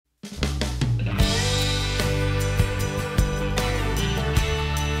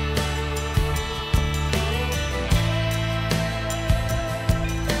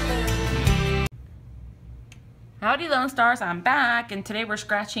Howdy Lone Stars, I'm back, and today we're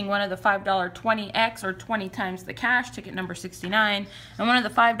scratching one of the $5 20X or 20 times the cash, ticket number 69, and one of the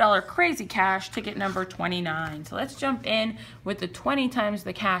 $5 crazy cash, ticket number 29. So let's jump in with the 20 times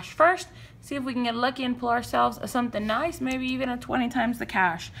the cash first, see if we can get lucky and pull ourselves something nice, maybe even a 20 times the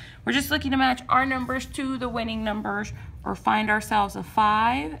cash. We're just looking to match our numbers to the winning numbers or find ourselves a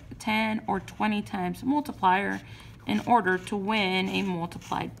 5, 10, or 20 times multiplier in order to win a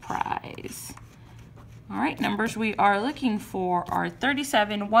multiplied prize. All right, numbers we are looking for are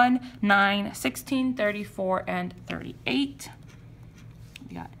 37, 1, 9, 16, 34, and 38.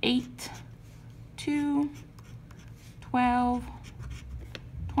 We got 8, 2, 12,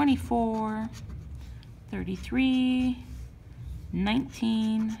 24, 33,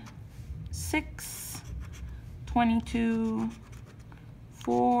 19, 6, 22,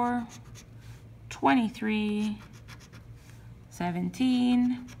 4, 23,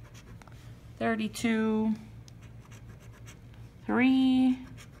 17, 32, 3,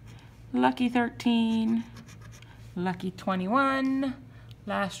 lucky 13, lucky 21,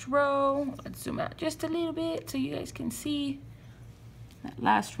 last row. Let's zoom out just a little bit so you guys can see that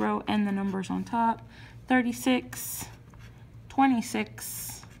last row and the numbers on top. 36,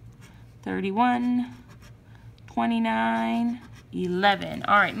 26, 31, 29, 11.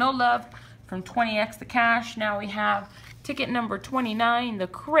 All right, no love from 20X the cash. Now we have ticket number 29, the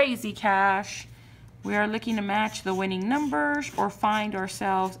crazy cash. We are looking to match the winning numbers or find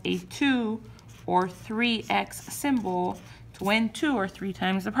ourselves a 2 or 3X symbol to win 2 or 3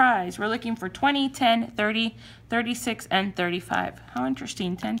 times the prize. We're looking for 20, 10, 30, 36, and 35. How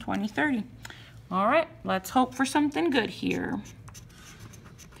interesting, 10, 20, 30. All right, let's hope for something good here.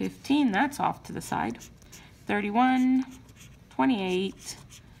 15, that's off to the side. 31, 28,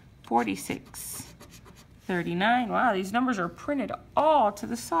 46. 39. Wow, these numbers are printed all to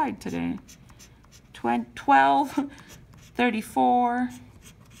the side today. 12, 34,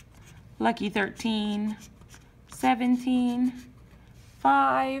 lucky 13, 17,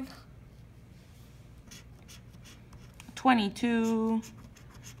 5, 22,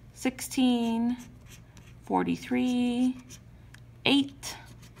 16, 43, 8,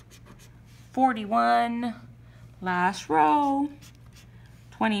 41, last row,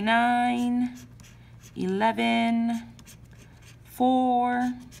 29, 11,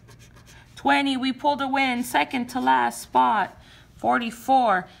 4, 20. We pulled a win, second to last spot.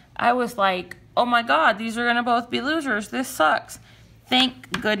 44. I was like, oh my God, these are gonna both be losers. This sucks.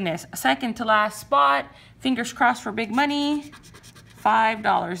 Thank goodness. Second to last spot. Fingers crossed for big money.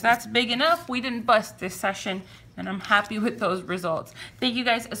 $5. That's big enough. We didn't bust this session, and I'm happy with those results. Thank you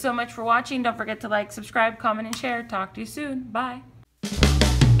guys so much for watching. Don't forget to like, subscribe, comment, and share. Talk to you soon. Bye.